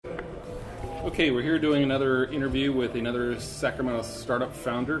Okay, we're here doing another interview with another Sacramento startup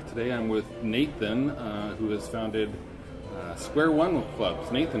founder. Today I'm with Nathan, who has founded Square One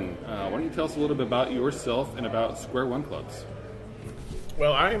Clubs. Nathan, why don't you tell us a little bit about yourself and about Square One Clubs?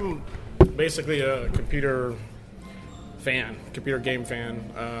 Well, I'm basically a computer game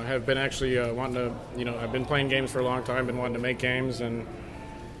fan. Have been actually wanting to, I've been playing games for a long time, been wanting to make games, and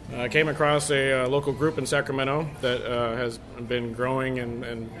came across a local group in Sacramento that has been growing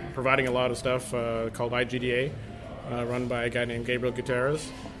and providing a lot of stuff called iGDA, run by a guy named Gabriel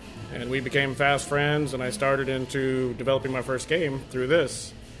Gutierrez. And we became fast friends, and I started into developing my first game through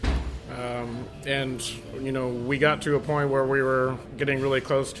this. We got to a point where we were getting really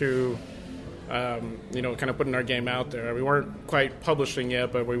close to, kind of putting our game out there. We weren't quite publishing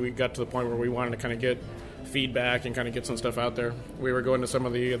yet, but we got to the point where we wanted to kind of get feedback and kind of get some stuff out there. We were going to some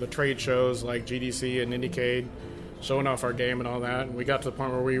of the trade shows like GDC and IndieCade, showing off our game and all that. And we got to the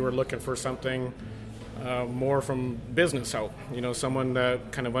point where we were looking for something more from business help. Someone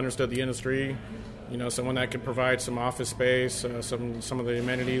that kind of understood the industry. Someone that could provide some office space, some of the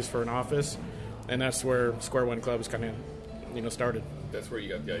amenities for an office, and that's where Square One Clubs kind of, started. That's where you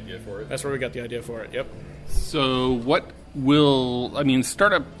got the idea for it? That's where we got the idea for it, yep. So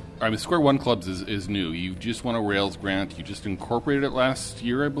Square One Clubs is new. You just won a Rails grant. You just incorporated it last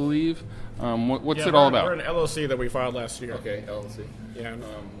year, I believe. What's it all about? We're an LLC that we filed last year. Okay, LLC. Yeah.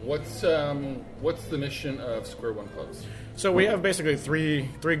 What's the mission of Square One Clubs? So we have basically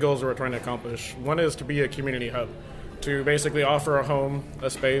three goals that we're trying to accomplish. One is to be a community hub, to basically offer a home, a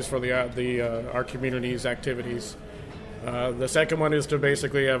space for our community's activities. The second one is to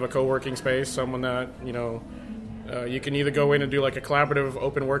basically have a co-working space, someone that, you can either go in and do like a collaborative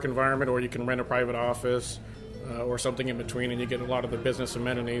open work environment, or you can rent a private office or something in between, and you get a lot of the business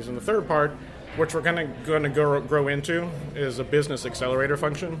amenities. And the third part, which we're kind of going to grow into, is a business accelerator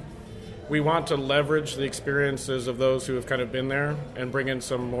function. We want to leverage the experiences of those who have kind of been there and bring in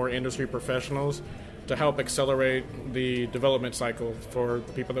some more industry professionals to help accelerate the development cycle for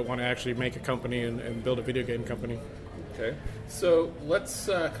the people that want to actually make a company and build a video game company. Okay, so let's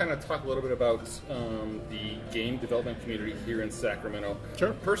kind of talk a little bit about the game development community here in Sacramento.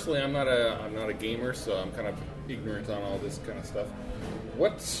 Sure. Personally, I'm not a gamer, so I'm kind of ignorant on all this kind of stuff.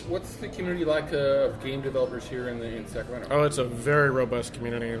 What's the community like of game developers here in Sacramento? Oh, it's a very robust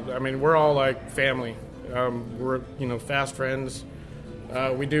community. I mean, we're all like family. We're fast friends.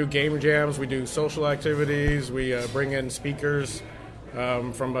 We do game jams. We do social activities. We bring in speakers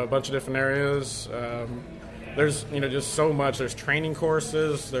from a bunch of different areas. There's just so much. There's training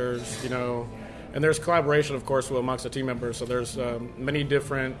courses. There's and there's collaboration, of course, amongst the team members. So there's many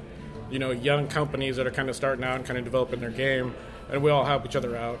different young companies that are kind of starting out and kind of developing their game, and we all help each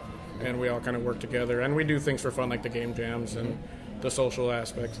other out, and we all kind of work together, and we do things for fun like the game jams and the social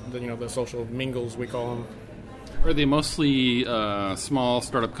aspects, the social mingles we call them. Are they mostly small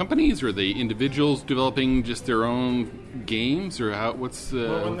startup companies, or are they individuals developing just their own games, or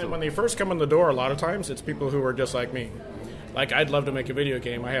when they first come in the door, a lot of times it's people who are just like me. Like, I'd love to make a video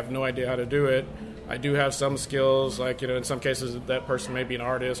game. I have no idea how to do it. I do have some skills, like, in some cases that person may be an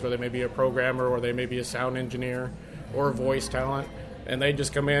artist, or they may be a programmer, or they may be a sound engineer, or a voice talent, and they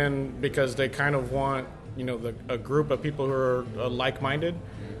just come in because they kind of want, a group of people who are like-minded,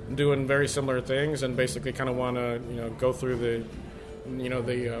 doing very similar things, and basically kind of want to, go through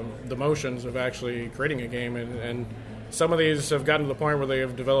the motions of actually creating a game, and some of these have gotten to the point where they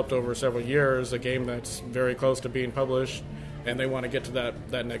have developed over several years a game that's very close to being published, and they want to get to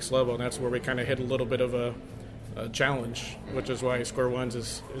that next level, and that's where we kind of hit a little bit of a challenge, which is why Square One's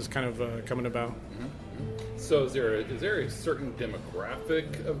is kind of coming about. Mm-hmm. So is there a certain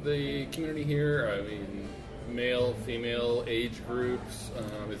demographic of the community here? I mean, male, female, age groups?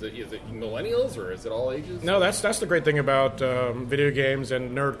 Is it millennials, or is it all ages? No, that's the great thing about video games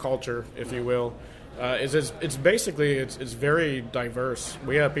and nerd culture, if you will. It's basically very diverse.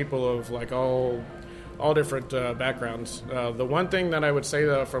 We have people of like all different backgrounds. The one thing that I would say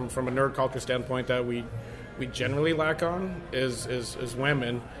that from a nerd culture standpoint that we generally lack on is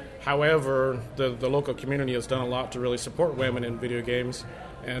women. However, the local community has done a lot to really support women in video games,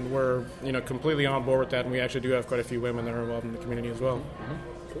 and we're completely on board with that. And we actually do have quite a few women that are involved in the community as well. Mm-hmm.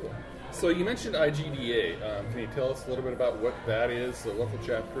 Cool. So you mentioned iGDA. Can you tell us a little bit about what that is, the local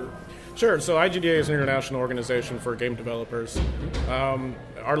chapter? Sure. So iGDA is an international organization for game developers.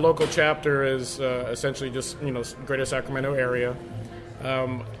 Our local chapter is essentially just Greater Sacramento area.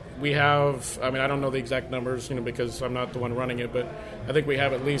 We have, I don't know the exact numbers, because I'm not the one running it, but I think we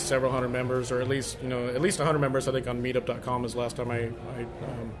have at least several hundred members, or at least 100 members. I think on Meetup.com is the last time I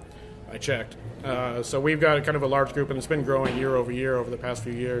checked. So we've got kind of a large group, and it's been growing year over year over the past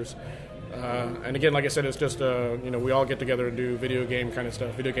few years. And again, like I said, it's just we all get together and do video game kind of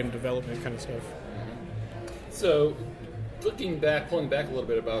stuff, video game development kind of stuff. So, pulling back a little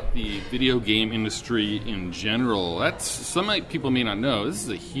bit about the video game industry in general, people may not know, this is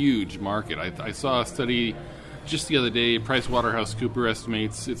a huge market. I saw a study just the other day, PricewaterhouseCoopers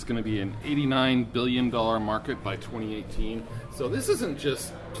estimates it's going to be an $89 billion market by 2018. So this isn't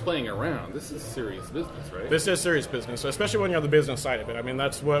just playing around. This is serious business, right? This is serious business, especially when you're on the business side of it. I mean,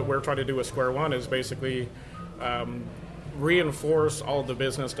 that's what we're trying to do with Square One, is basically reinforce all the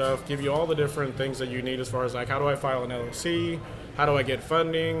business stuff, give you all the different things that you need as far as like, how do I file an LLC? How do I get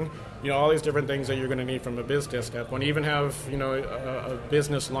funding? All these different things that you're going to need from a business standpoint. Even have, a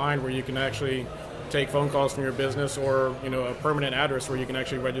business line where you can actually take phone calls from your business, or a permanent address where you can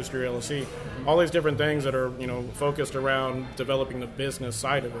actually register your LLC. All these different things that are focused around developing the business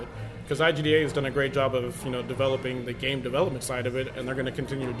side of it. Because IGDA has done a great job of developing the game development side of it, and they're going to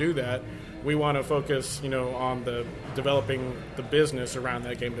continue to do that. We want to focus on the developing the business around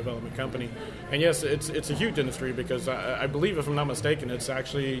that game development company. And yes, it's a huge industry, because I believe, if I'm not mistaken, it's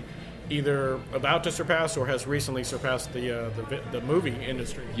actually either about to surpass or has recently surpassed the movie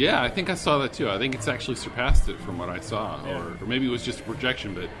industry. Yeah, I think I saw that too. I think it's actually surpassed it from what I saw, yeah. or maybe it was just a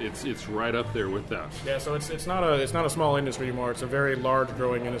projection, but it's right up there with that. Yeah, so it's not a small industry anymore. It's a very large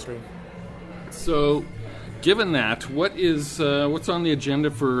growing industry. So, given that, what's on the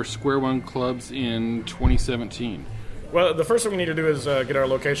agenda for Square One Clubs in 2017? Well, the first thing we need to do is get our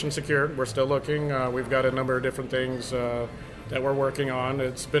location secured. We're still looking. We've got a number of different things that we're working on.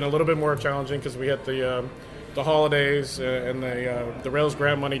 It's been a little bit more challenging because we had the holidays, and the Rails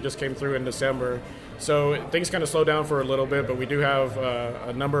grant money just came through in December. So things kind of slowed down for a little bit, but we do have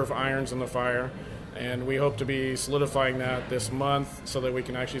a number of irons in the fire, and we hope to be solidifying that this month so that we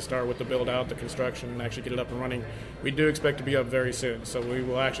can actually start with the build out, the construction, and actually get it up and running. We do expect to be up very soon, so we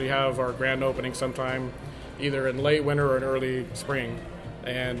will actually have our grand opening sometime either in late winter or in early spring.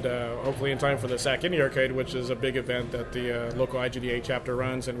 And hopefully in time for the SAC Indie Arcade, which is a big event that the local IGDA chapter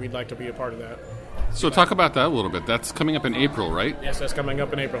runs, and we'd like to be a part of that. So talk about that a little bit. That's coming up in April, right? Yes, that's coming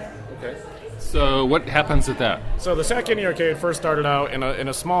up in April. Okay. So what happens at that? So the SAC Indie Arcade first started out in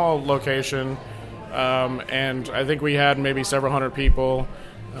a small location, and I think we had maybe several hundred people,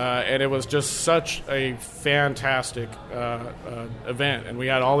 and it was just such a fantastic event. And we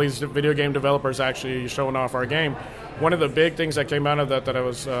had all these video game developers actually showing off our game. One of the big things that came out of that I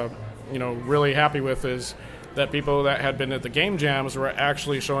was, really happy with is that people that had been at the game jams were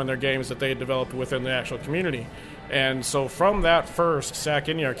actually showing their games that they had developed within the actual community. And so from that first, SAC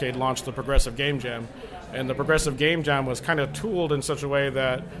Indie Arcade launched the Progressive Game Jam. And the Progressive Game Jam was kind of tooled in such a way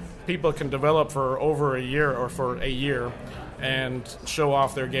that people can develop for over a year or for a year and show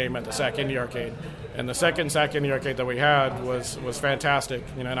off their game at the SAC Indie Arcade. And the second SAC Indie Arcade that we had was fantastic.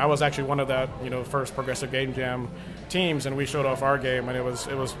 And I was actually one of that first Progressive Game Jam teams, and we showed off our game, and it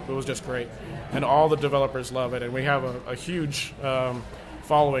was just great. And all the developers love it, and we have a huge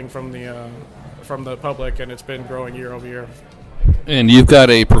following from the public, and it's been growing year over year. And you've got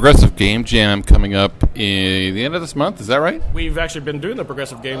a Progressive Game Jam coming up in the end of this month, is that right? We've actually been doing the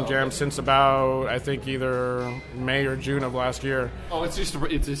Progressive Game Jam since about, I think, either May or June of last year. Oh, it's just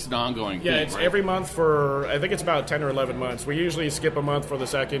an ongoing thing, it's right? every month for, I think it's about 10 or 11 months. We usually skip a month for the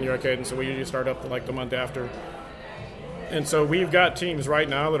SAC Indie Arcade, and so we usually start up the month after. And so we've got teams right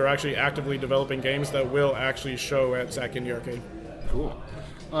now that are actually actively developing games that will actually show at SAC Indie Arcade. Cool.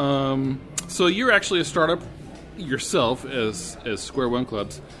 So you're actually a startup yourself as Square One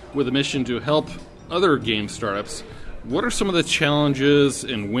Clubs with a mission to help other game startups. What are some of the challenges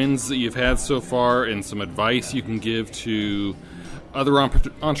and wins that you've had so far, and some advice you can give to other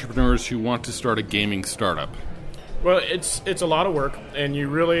entrepreneurs who want to start a gaming startup? Well, it's a lot of work, and you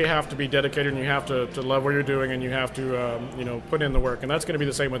really have to be dedicated, and you have to love what you're doing, and you have to put in the work, and that's going to be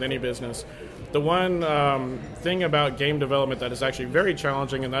the same with any business. The one thing about game development that is actually very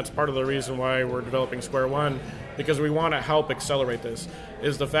challenging, and that's part of the reason why we're developing Square One, because we want to help accelerate this,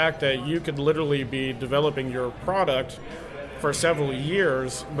 is the fact that you could literally be developing your product for several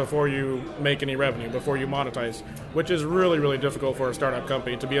years before you make any revenue, before you monetize, which is really, really difficult for a startup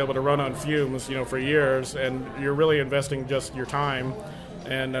company to be able to run on fumes, for years, and you're really investing just your time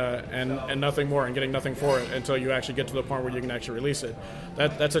and nothing more, and getting nothing for it until you actually get to the point where you can actually release it.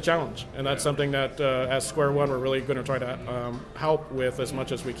 That's a challenge, and that's something that as Square One we're really going to try to help with as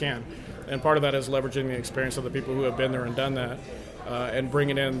much as we can. And part of that is leveraging the experience of the people who have been there and done that, and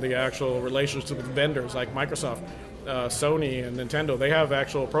bringing in the actual relationships with vendors like Microsoft, Sony, and Nintendo. They have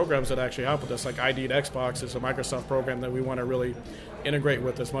actual programs that actually help with this, like ID at Xbox is a Microsoft program that we want to really integrate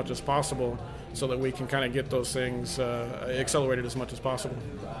with as much as possible. so that we can kind of get those things accelerated as much as possible.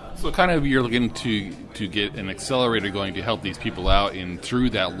 So kind of you're looking to get an accelerator going to help these people out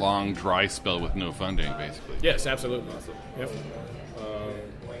through that long dry spell with no funding, basically. Yes, absolutely. Awesome. Yep.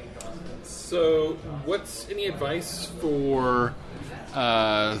 So what's any advice for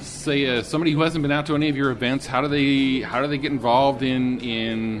say somebody who hasn't been out to any of your events? How do they get involved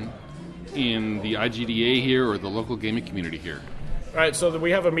in the IGDA here or the local gaming community here? All right, so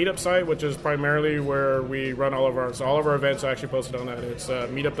we have a meetup site, which is primarily where we run all of our events are actually posted on that. It's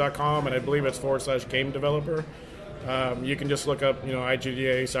meetup.com, and I believe it's /game developer. You can just look up,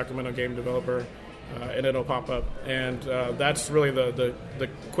 IGDA, Sacramento Game Developer, and it'll pop up. And that's really the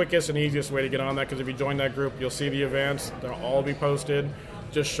quickest and easiest way to get on that, because if you join that group, you'll see the events. They'll all be posted.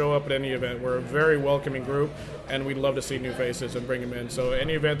 Just show up at any event. We're a very welcoming group, and we'd love to see new faces and bring them in. So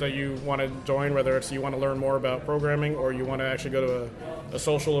any event that you want to join, whether it's you want to learn more about programming or you want to actually go to a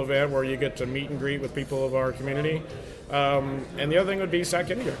social event where you get to meet and greet with people of our community. And the other thing would be SAC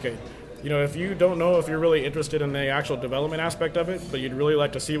Indie Arcade. If you don't know if you're really interested in the actual development aspect of it, but you'd really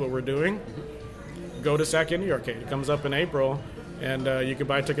like to see what we're doing, go to SAC Indie Arcade. It comes up in April. And you can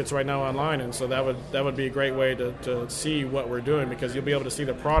buy tickets right now online, and so that would be a great way to see what we're doing, because you'll be able to see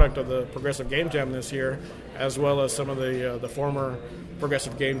the product of the Progressive Game Jam this year, as well as some of the former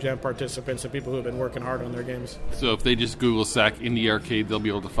Progressive Game Jam participants and people who have been working hard on their games. So if they just Google SAC Indie Arcade, they'll be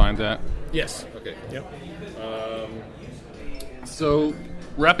able to find that? Yes. Okay. Yep. So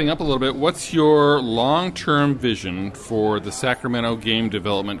wrapping up a little bit, what's your long-term vision for the Sacramento game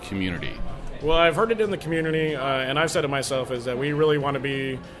development community? Well, I've heard it in the community, and I've said it myself, is that we really want to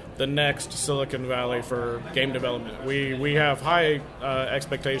be the next Silicon Valley for game development. We have high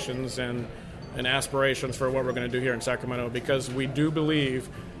expectations and aspirations for what we're going to do here in Sacramento, because we do believe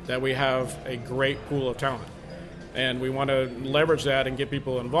that we have a great pool of talent. And we want to leverage that and get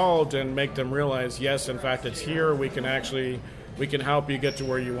people involved and make them realize, yes, in fact, it's here. We can help you get to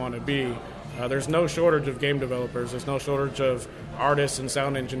where you want to be. There's no shortage of game developers. There's no shortage of artists and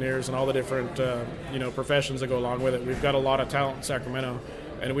sound engineers and all the different professions that go along with it. We've got a lot of talent in Sacramento,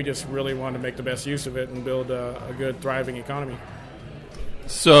 and we just really want to make the best use of it and build a good, thriving economy.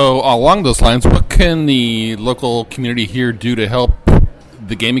 So along those lines, what can the local community here do to help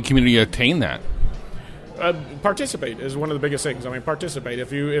the gaming community attain that? Participate is one of the biggest things. Participate.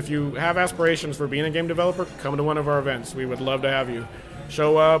 If you have aspirations for being a game developer, come to one of our events. We would love to have you.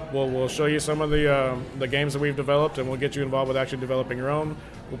 Show up. We'll show you some of the games that we've developed, and we'll get you involved with actually developing your own.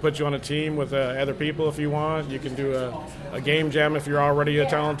 We'll put you on a team with other people if you want. You can do a game jam if you're already a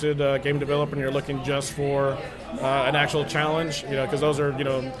talented game developer and you're looking just for an actual challenge. Because those are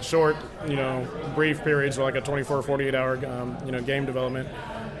short, brief periods, like a 24, 48-hour game development.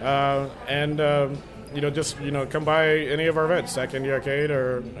 Just come by any of our events, SAC Indie Arcade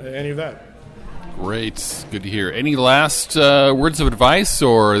or any of that. Great. Good to hear. Any last words of advice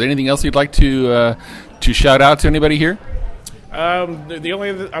or anything else you'd like to shout out to anybody here? I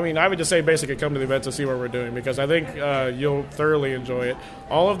would just say basically come to the events and see what we're doing, because I think you'll thoroughly enjoy it.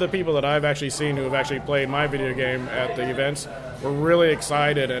 All of the people that I've actually seen who have actually played my video game at the events were really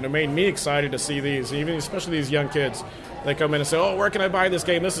excited, and it made me excited to see these, especially these young kids. They come in and say, "Oh, where can I buy this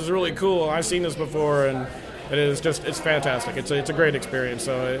game? This is really cool. I've seen this before," and it's fantastic. It's a great experience.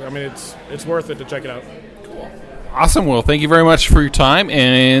 So it's worth it to check it out. Cool. Awesome. Well, thank you very much for your time,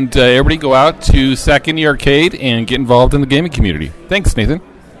 and everybody go out to SAC Indie Arcade and get involved in the gaming community. Thanks, Nathan.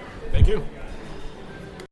 Thank you.